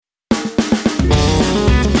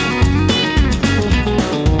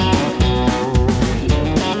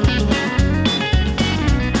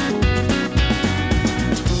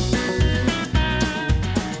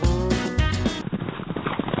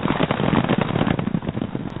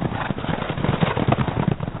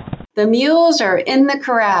The mules are in the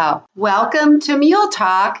corral. Welcome to Mule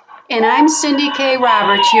Talk, and I'm Cindy K.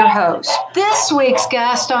 Roberts, your host. This week's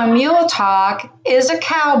guest on Mule Talk is a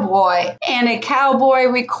cowboy and a cowboy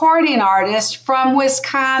recording artist from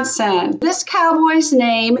Wisconsin. This cowboy's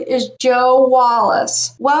name is Joe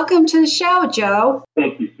Wallace. Welcome to the show, Joe.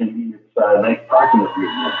 Thank you, Cindy. It's nice talking with you.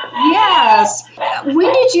 Yes.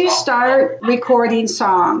 When did you start recording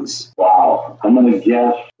songs? Wow. I'm going to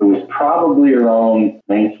guess it was probably around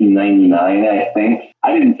 1999, I think.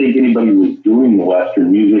 I didn't think anybody was doing the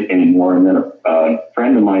Western music anymore. And then a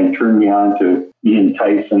friend of mine turned me on to Ian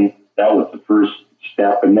Tyson. That was the first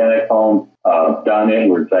step. And then I found Don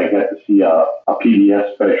Edwards. I got to see a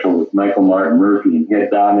PBS special with Michael Martin Murphey, and he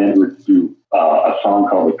had Don Edwards do a song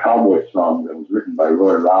called The Cowboy Song that was written by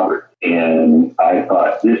Roy Roberts. And I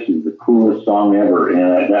thought, this is the coolest song ever.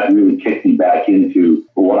 And that really kicked me back into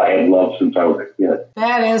what I had loved since I was a kid.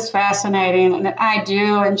 That is fascinating. And I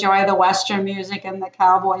do enjoy the Western music and the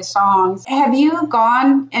cowboy songs. Have you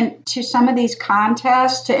gone into some of these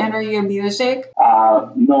contests to enter your music?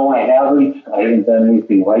 No, I haven't. I haven't done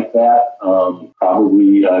anything like that.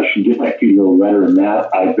 Probably should get my feet a little better in that.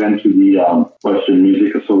 I've been to the Western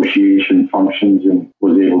Music Association functions and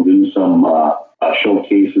was able to do some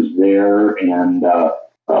showcases there. And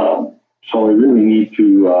so I really need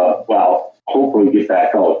to, hopefully get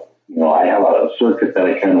back out. You know, I have a circuit that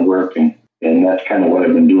I kind of work in, and that's kind of what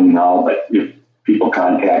I've been doing now. But if people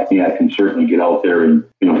contact me, I can certainly get out there and,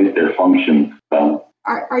 hit their functions.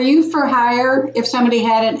 Are you for hire if somebody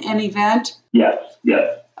had an event? Yes.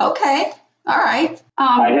 Okay. All right.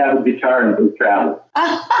 I have a guitar and go travel.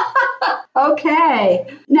 Okay.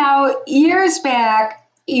 Now, years back,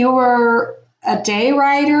 you were a day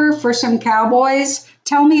rider for some cowboys.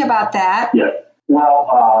 Tell me about that. Yes.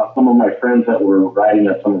 Well, some of my friends that were riding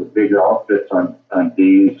at some of the bigger outfits on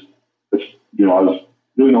days, which, I was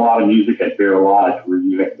doing a lot of music at Bear Lodge, where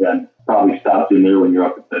you had been probably stopped in there when you're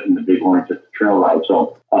up in the Big Orange at the trail ride.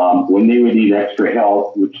 So when they would need extra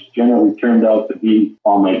help, which generally turned out to be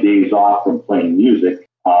on my days off from playing music,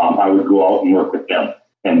 I would go out and work with them.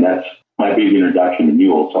 And that's my big introduction to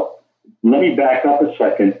mules. So let me back up a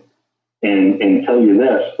second and tell you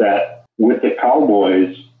this, that with the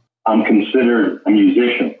cowboys, I'm considered a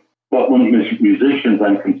musician. But when musicians,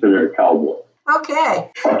 I'm considered a cowboy.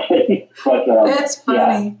 Okay. But that's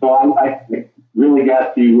funny. Yeah. So I really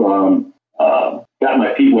got to got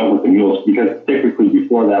my feet wet with the mules, because typically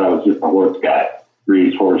before that I was just a horse guy,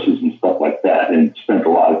 raised horses and stuff like that, and spent a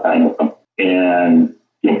lot of time with them. And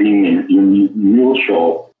being in your mule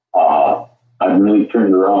show, I've really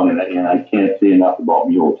turned around, and I can't say enough about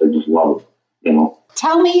mules. I just love it.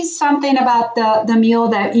 Tell me something about the mule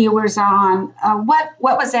that you was on. What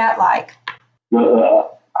was that like?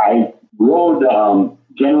 I rode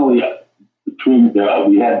generally between,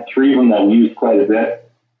 we had three of them that we used quite a bit.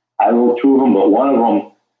 I rode two of them, but one of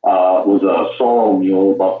them was a solo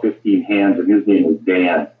mule, about 15 hands, and his name was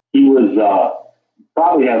Dan. He was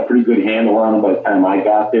probably had a pretty good handle on him by the time I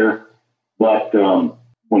got there. But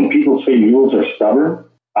when people say mules are stubborn,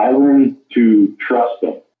 I learned to trust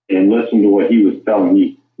them and listen to what he was telling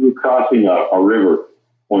me. We were crossing a river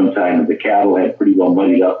one time, and the cattle had pretty well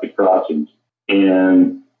muddied up the crossings,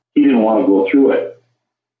 and he didn't want to go through it.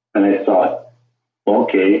 And I thought,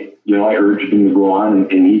 okay, I urged him to go on,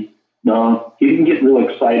 and he didn't get real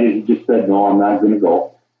excited. He just said, no, I'm not going to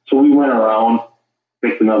go. So we went around,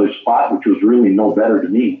 picked another spot, which was really no better to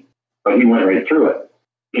me, but he went right through it,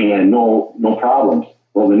 and no problems.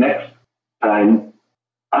 Well, the next time,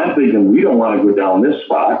 I'm thinking, we don't want to go down this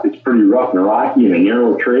spot. It's pretty rough and rocky and a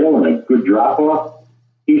narrow trail and a good drop off.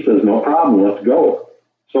 He says, no problem, let's go.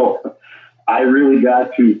 So I really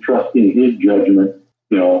got to trust in his judgment,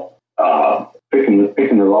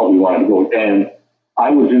 picking the route we wanted to go. And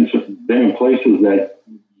I was been in places that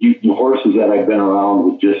the horses that I've been around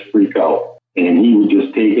would just freak out. And he would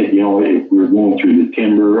just take it, if we were going through the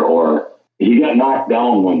timber, or he got knocked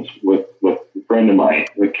down once with a friend of mine.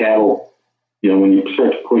 The cattle, when you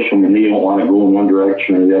start to push them and they don't want to go in one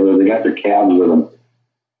direction or the other, they got their calves with them.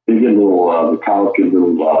 They get the cows get a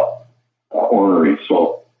little ornery.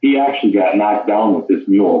 So he actually got knocked down with this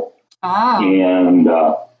mule. Ah. And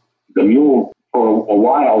the mule for a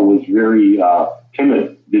while was very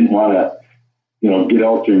timid, didn't want to, get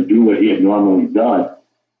out there and do what he had normally done.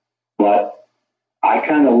 But I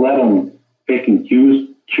kind of let him pick and choose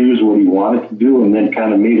what he wanted to do, and then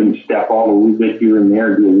kind of made him step out a little bit here and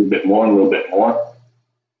there, do a little bit more and a little bit more.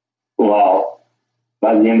 Well,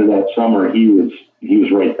 by the end of that summer, he was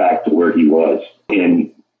right back to where he was.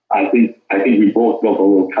 And I think we both built a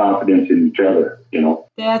little confidence in each other,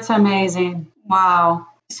 That's amazing. Wow.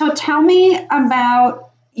 So tell me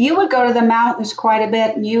about you would go to the mountains quite a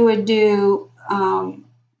bit, and you would do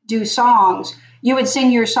songs. You would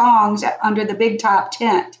sing your songs under the big top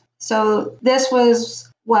tent. So this was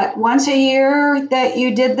what, once a year that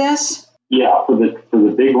you did this? Yeah, for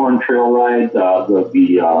the Bighorn Trail ride, I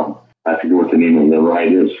forget what the name of the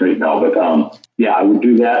ride is right now, but yeah, I would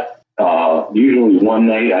do that usually one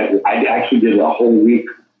night. I actually did a whole week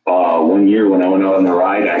one year when I went out on the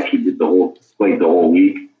ride. I actually played the whole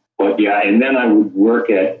week. But yeah, and then I would work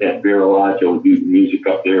at Bear Lodge. I would do the music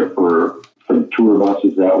up there for the tour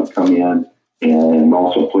buses that would come in, and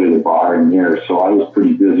also play the bar in there. So I was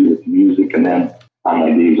pretty busy with the music, and then on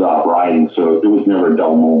my days off riding, so it was never a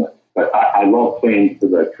dull moment. But I love playing for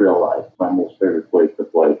the trail ride. It's my most favorite place to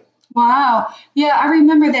play. Wow. Yeah, I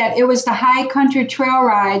remember that. It was the high country trail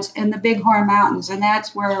rides in the Bighorn Mountains, and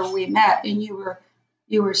that's where we met, and you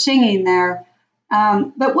were singing there.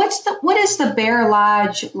 But what is the Bear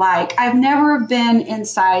Lodge like? I've never been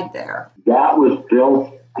inside there. That was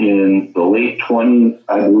built in the late 20s,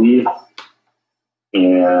 I believe,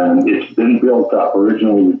 and it's been built up.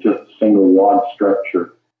 Originally, it was just a single log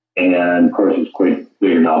structure, and of course, it's quite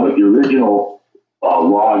bigger now. But the original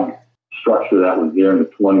log structure that was there in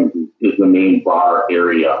the 20s is the main bar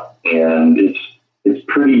area, and it's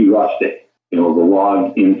pretty rustic. You know, the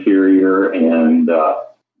log interior and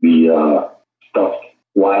the stuffed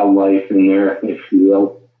wildlife in there, if you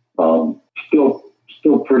will.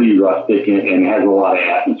 Still pretty rustic and has a lot of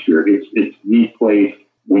atmosphere. It's the place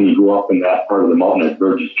when you go up in that part of the mountain at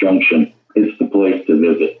Burgess Junction. It's the place to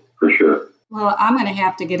visit for sure. Well, I'm going to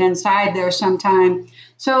have to get inside there sometime.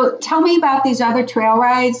 So tell me about these other trail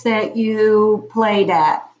rides that you played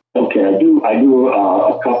at. Okay, I do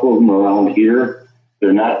a couple of them around here.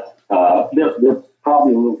 They're not. They're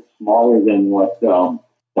probably a little smaller than what the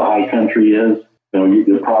high country is. You know,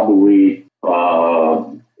 they're probably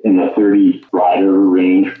in the 30 rider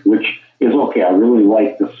range, which is okay. I really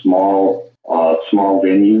like the small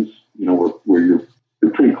venues. You know, where you're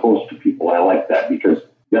pretty close to people. I like that because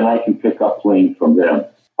then I can pick up playing from them.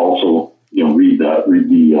 Also, you know, read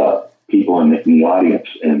the people in the audience,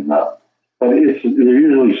 and but they're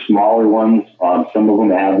usually smaller ones. Some of them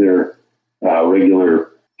have their regular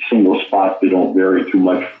single spots. They don't vary too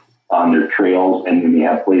much on their trails, and then they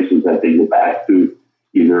have places that they go back to,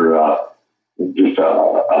 either just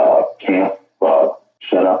a camp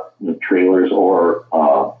set up with trailers, or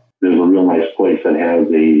there's a real nice place that has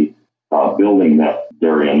a building that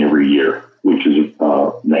they're in every year, which is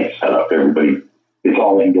a nice setup. Everybody, it's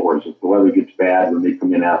all indoors. If the weather gets bad, when they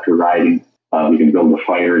come in after riding, we can build a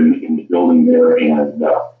fire in the building there and,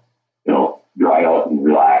 dry out and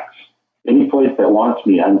relax. Any place that wants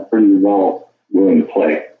me, I'm pretty well willing to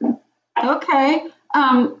play. Okay.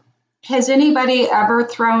 Has anybody ever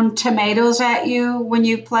thrown tomatoes at you when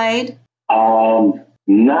you played?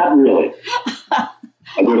 Not really.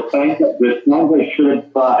 There's times I should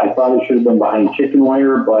have thought. I thought I should have been behind chicken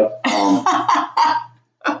wire, but and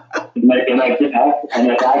I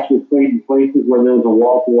actually played in places where there was a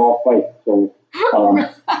wall-to-wall fight. So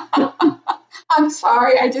I'm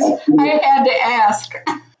sorry. I had to ask.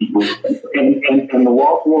 And the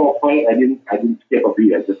wall-to-wall fight, I didn't skip a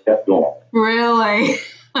beat. I just kept going. Really?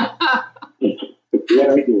 Yeah,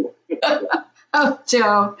 I do. Oh,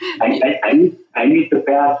 Joe. I need to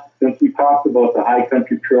pass, since we talked about the high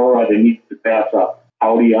country trail ride, I need to pass a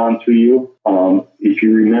howdy on to you. If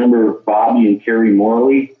you remember Bobby and Carrie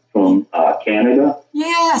Morley from Canada.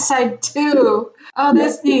 Yes, I do. Oh,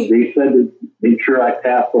 that's neat. They said that make sure I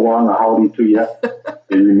passed along a howdy to you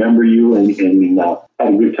and remember you and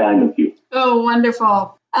had a good time with you. Oh,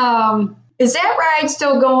 wonderful. Is that ride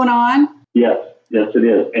still going on? Yes, it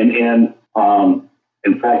is. And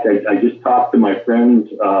in fact, I just talked to my friends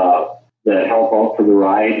that help out for the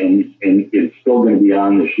ride, and it's still going to be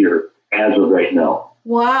on this year as of right now.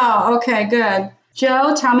 Wow. Okay, good.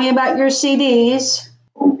 Joe, tell me about your CDs.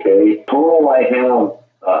 Okay. Total, I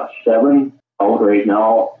have 7 out right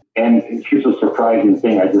now. And here's a surprising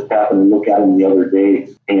thing. I just happened to look at them the other day,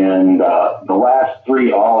 and the last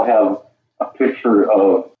 3 all have a picture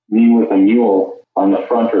of me with a mule on the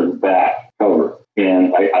front or the back cover.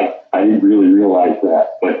 And I didn't really realize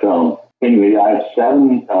that. But anyway, I have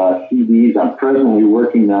 7 CDs. I'm presently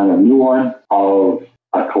working on a new one of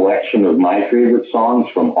a collection of my favorite songs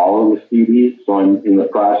from all of the CDs. So I'm in the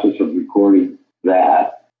process of recording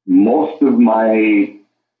that. Most of the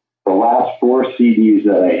last 4 CDs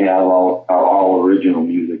that I have are all original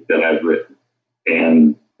music that I've written.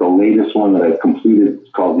 And the latest one that I've completed is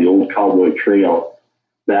called The Old Cowboy Trail.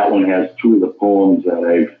 That one has 2 of the poems that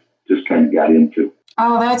I've just kind of got into.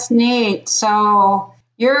 Oh, that's neat. So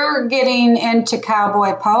you're getting into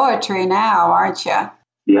cowboy poetry now, aren't you?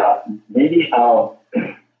 Yeah, maybe I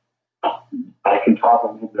can talk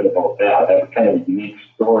a little bit about that. That's kind of a unique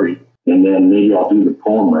story. And then maybe I'll do the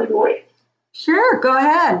poem right away. Sure, go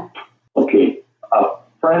ahead. Okay. A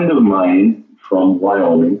friend of mine from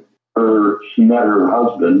Wyoming, she met her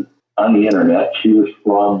husband on the internet. She was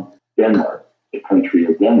from Denmark, the country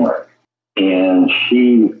of Denmark. And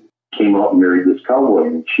she came out and married this cowboy.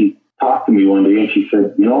 And she talked to me one day and she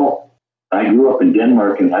said, I grew up in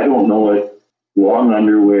Denmark and I don't know what long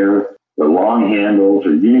underwear or long handles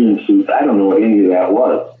or union suits. I don't know what any of that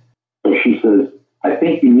was. So she says, I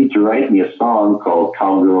think you need to write me a song called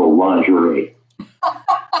Cowgirl Lingerie.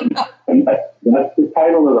 and that's the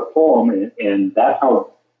title of the poem. And that's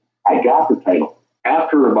how I got the title.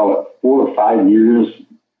 After about 4 or 5 years,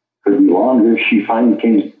 could be longer, she finally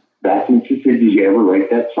came back and she said, did you ever write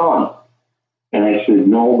that song? And I said,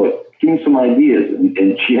 no, but give me some ideas.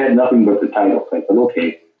 And she had nothing but the title. So I said,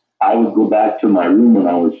 okay. I would go back to my room when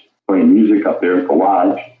I was playing music up there at the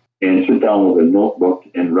lodge and sit down with a notebook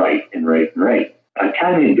and write and write and write. I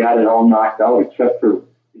kind of got it all knocked out except for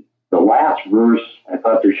the last verse. I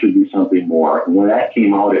thought there should be something more. And when that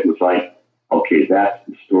came out, it was like, okay, that's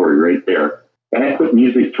the story right there. And I put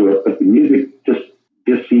music to it, but the music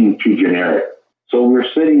just seemed too generic. So we're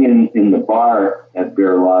sitting in the bar at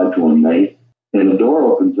Bear Lodge one night, and the door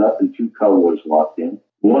opens up and 2 cowboys walked in.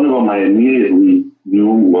 One of them I immediately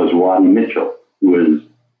knew was Waddy Mitchell, who is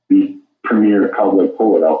the premier cowboy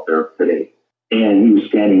poet out there today. And he was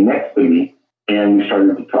standing next to me, and we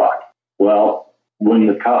started to talk. Well, when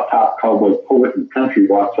the top cowboy poet in the country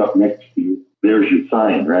walks up next to you, there's your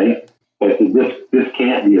sign, right? I said, this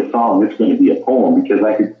can't be a song. It's going to be a poem, because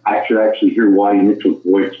I could actually hear Waddy Mitchell's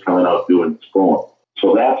voice coming out doing this poem.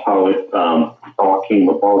 So that's how it all came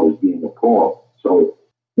about as being a poem. So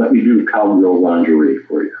let me do Cowgirl Lingerie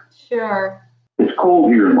for you. Sure. It's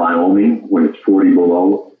cold here in Wyoming when it's 40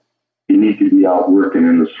 below. You need to be out working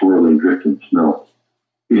in the swirling, drifting snow.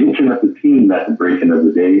 You're hitching up the team at the breaking of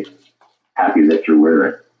the day, happy that you're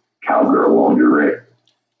wearing cowgirl lingerie.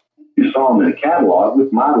 You saw them in a catalog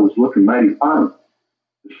with models looking mighty fine.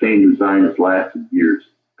 The same design has lasted years,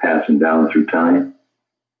 passing down through time.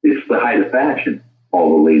 It's the height of fashion,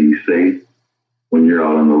 all the ladies say. When you're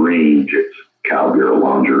out on the range, it's cowgirl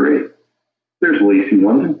lingerie. There's lacy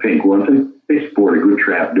ones and pink ones, and they sport a good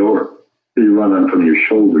trap door. They run on from your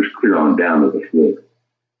shoulders clear on down to the floor.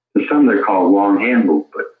 To some they're called long handles,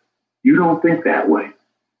 but you don't think that way.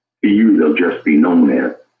 To you, they'll just be known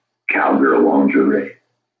as cowgirl lingerie.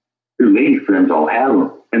 Your lady friends all have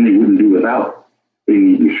them, and they wouldn't do without. They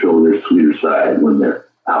need to show their sweeter side when they're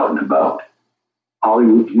out and about.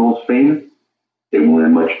 Hollywood's most famous, they won't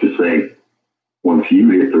have much to say once you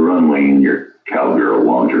hit the runway in your cowgirl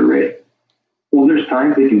lingerie. Well, there's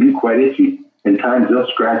times they can be quite itchy, and times they'll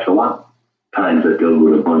scratch a lot. Times that they'll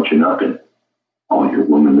go to bunching up in all your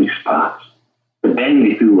womanly spots. But then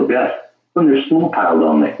they feel the best when they're snow piled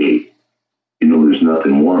on the hay. You know there's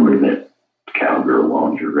nothing warmer than cowgirl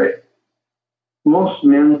lingerie. Most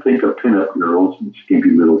men think of pinup girls and skimpy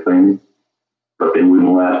little things, but they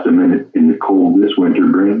wouldn't last a minute in the cold this winter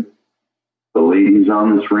brings. The ladies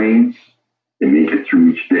on this range, they make it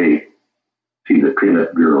through each day. See the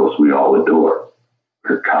pinup girls we all adore.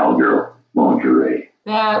 Her cowgirl lingerie.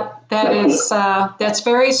 That's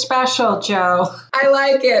very special, Joe. I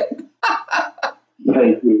like it.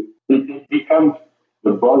 Thank you. It becomes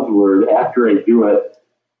the buzzword after I do it,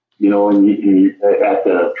 and you at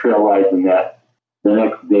the trail rides and that. The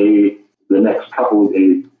next day, the next couple of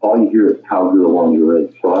days, all you hear is cowgirl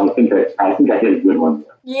lingerie. So I think I hit a good one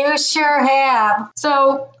there. You sure have.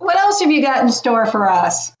 So what else have you got in store for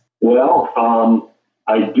us? Well,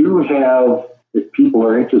 I do have, if people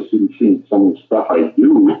are interested in seeing some of the stuff I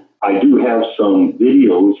do have some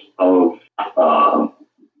videos of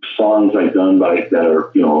songs I've done that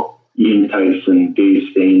are, Ian Tyson,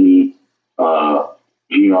 Dave Staney,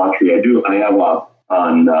 Gene Autry. I have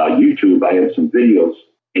on YouTube, I have some videos.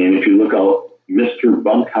 And if you look out Mr.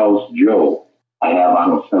 Bunkhouse Joe, I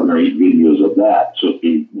have, 7 or 8 videos of that. So if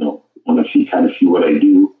you, want to see what I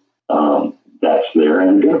do, that's there. And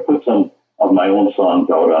I'm going to put some of my own songs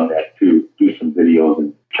out on that too, do some videos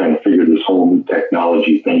and trying to figure this whole new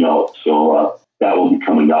technology thing out. So that will be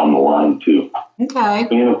coming down the line too. Okay.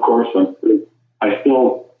 And of course, I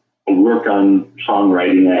still work on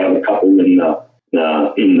songwriting. I have a couple in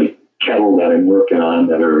the kettle that I'm working on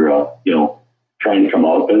that are, trying to come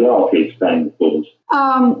out, but it all takes time to close.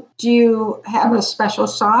 Do you have a special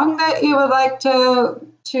song that you would like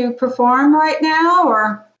to perform right now,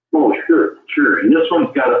 or? Oh, sure. And this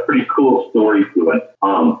one's got a pretty cool story to it.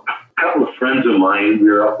 A couple of friends of mine, we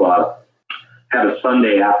were up, had a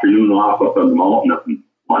Sunday afternoon off up on the mountain up in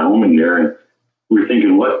Wyoming there, and we were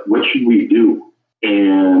thinking, what should we do?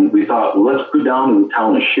 And we thought, well, let's go down to the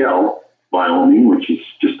town of Shell, Wyoming, which is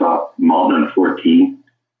just off Mountain on 14.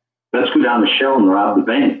 Let's go down to Shell and rob the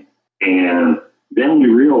bank. And then we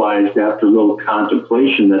realized after a little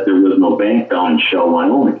contemplation that there was no bank down in Shell,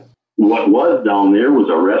 Wyoming. What was down there was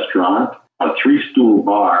a restaurant, a 3-stool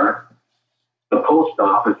bar, a post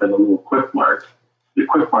office, and a little Quick Mart. The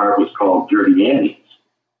Quick Mart was called Dirty Annie's.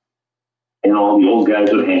 And all the old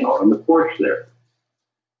guys would hang out on the porch there.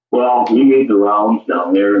 Well, we made the rounds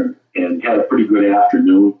down there and had a pretty good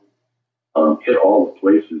afternoon. Hit all the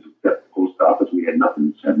places except the post office. We had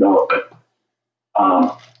nothing to send out.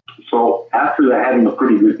 But so after that, having a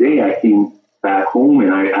pretty good day, I came back home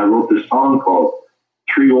and I wrote this song called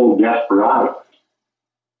Three Old Desperados.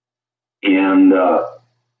 And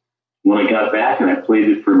when I got back and I played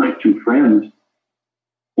it for my 2 friends,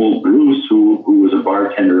 old Bruce, who was a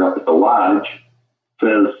bartender up at the lodge,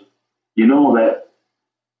 says, you know, that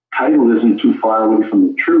title isn't too far away from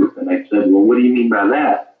the truth. And I said, well, what do you mean by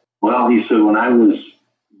that? Well, he said, when I was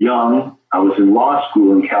young, I was in law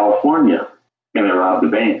school in California and I robbed a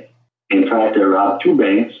bank. In fact, I robbed 2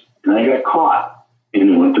 banks and I got caught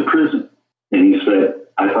and went to prison. And he said,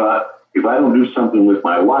 I thought, if I don't do something with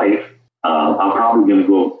my life, I'm probably going to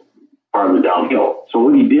go farther downhill. So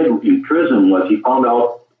what he did in prison was he found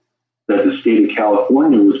out that the state of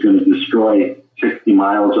California was going to destroy 60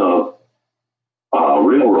 miles of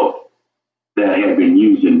railroad that had been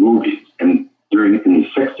used in movies. And in the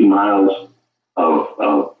 60 miles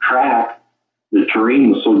of track, the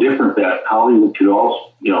terrain was so different that Hollywood could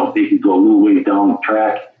also, they could go a little way down the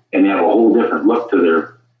track and have a whole different look to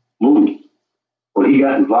their movies. Well, he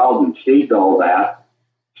got involved and saved all that,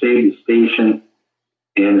 saved the station,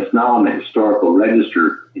 and it's now on the historical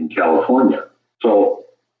register in California. So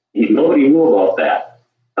nobody knew about that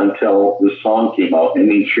until the song came out, and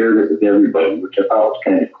they shared it with everybody, which I thought was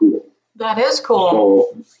kind of cool. That is cool.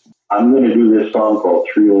 So I'm going to do this song called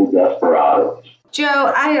Three Old Desperados.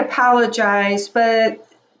 Joe, I apologize, but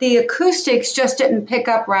the acoustics just didn't pick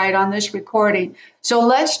up right on this recording. So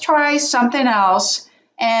let's try something else,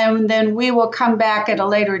 and then we will come back at a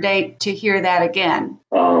later date to hear that again.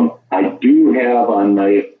 I do have on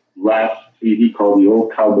my last CD called The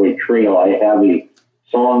Old Cowboy Trail, I have a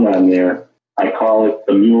song on there. I call it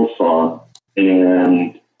the Mule Song.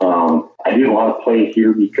 And I didn't want to play it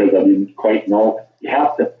here because I didn't quite know. You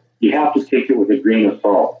have to take it with a grain of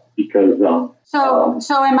salt because... So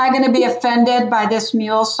am I going to be offended by this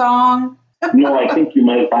Mule Song? No, I think you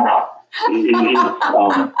might not.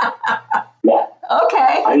 Yeah.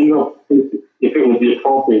 Okay. I don't know if it was the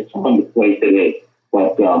appropriate song to play today,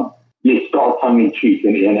 but it's all tongue-in-cheek.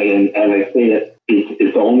 And as I say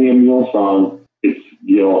it's only a mule song. It's,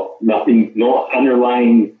 nothing, no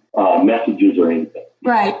underlying messages or anything.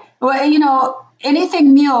 Right. Well,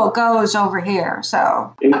 anything mule goes over here,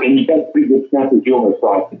 so. And you got a pretty good sense of humor, so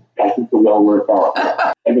I think it'll well work out.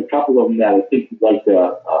 And a couple of them that I think you'd like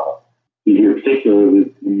to hear,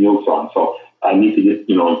 particularly the mule song. So I need to get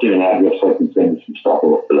an address so I can send you some stuff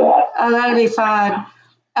over for that. Oh, that'd be fun.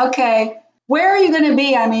 Okay. Where are you going to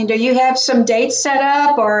be? I mean, do you have some dates set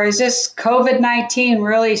up, or is this COVID-19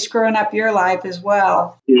 really screwing up your life as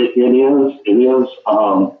well? It is.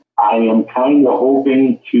 I am kind of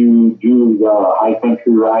hoping to do the High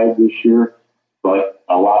Country Ride this year, but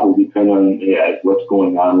a lot will depend on what's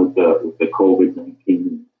going on with the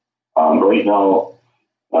COVID-19. Right now,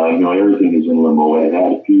 everything is in limbo. I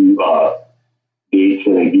had a few dates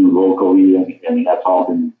that I do locally, and that's all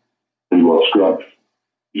been pretty well scrubbed.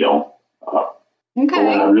 Okay. So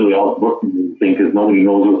I'm not really out booking anything because nobody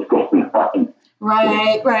knows what's going on.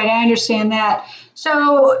 Right. I understand that.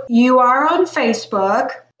 So you are on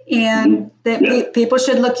Facebook, and people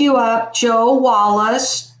should look you up, Joe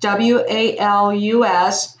Walus,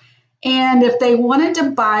 WALUS. And if they wanted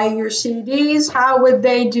to buy your CDs, how would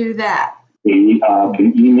they do that? They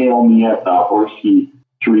can email me at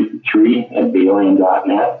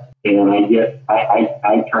horsey33@bayland.net, and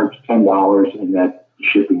I charge $10, and that's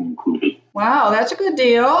shipping included. Wow, that's a good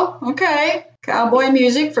deal. Okay. Cowboy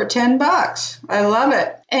music for $10. I love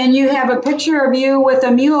it. And you have a picture of you with a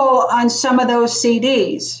mule on some of those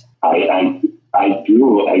CDs. I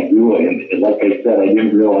do. And like I said, I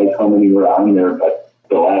didn't realize how many were on there, but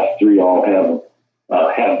the last 3 all have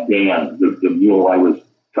Dan, the mule I was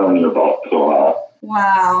telling you about. So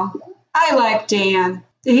wow. I like Dan.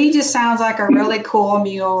 He just sounds like a really cool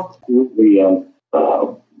mule. Absolutely.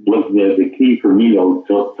 Was the key for me to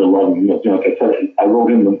love him. Like I said, I wrote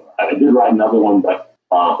him. I did write another one, but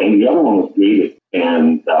and the other one was David.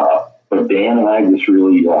 And but Dan and I just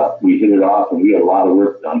really we hit it off, and we had a lot of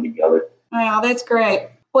work done together. Wow, that's great.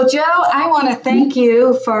 Well, Joe, I want to thank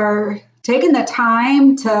you for taking the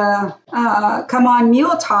time to come on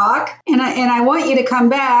Mule Talk, and I want you to come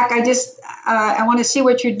back. I want to see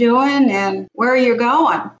what you're doing and where you're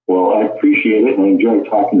going. Well, I appreciate it, and I enjoy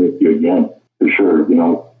talking with you again, for sure. It's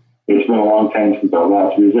been a long time since our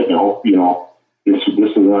last visit, and I hope, this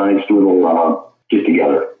is a nice little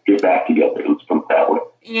get back together. Let's put it that way.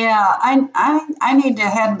 Yeah, I need to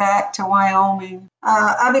head back to Wyoming.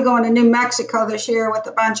 I'll be going to New Mexico this year with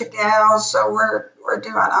a bunch of gals, so we're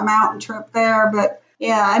doing a mountain trip there. But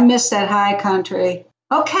yeah, I miss that high country.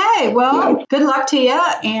 Okay, well, Good luck to you,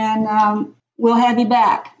 and we'll have you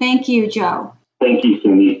back. Thank you, Joe. Thank you,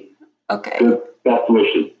 Cindy. Okay. Good. Best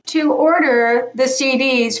wishes. To order the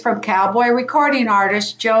CDs from cowboy recording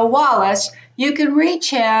artist Joe Wallace, you can reach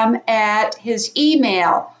him at his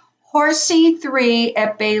email,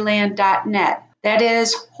 horsey3@bayland.net. That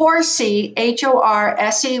is Horsey,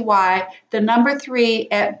 HORSEY, the number 3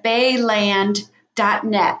 at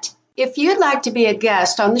bayland.net. If you'd like to be a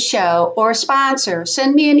guest on the show or a sponsor,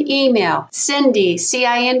 send me an email, Cindy,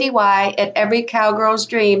 CINDY, at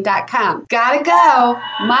everycowgirlsdream.com. Gotta go.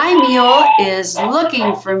 My mule is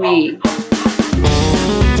looking for me.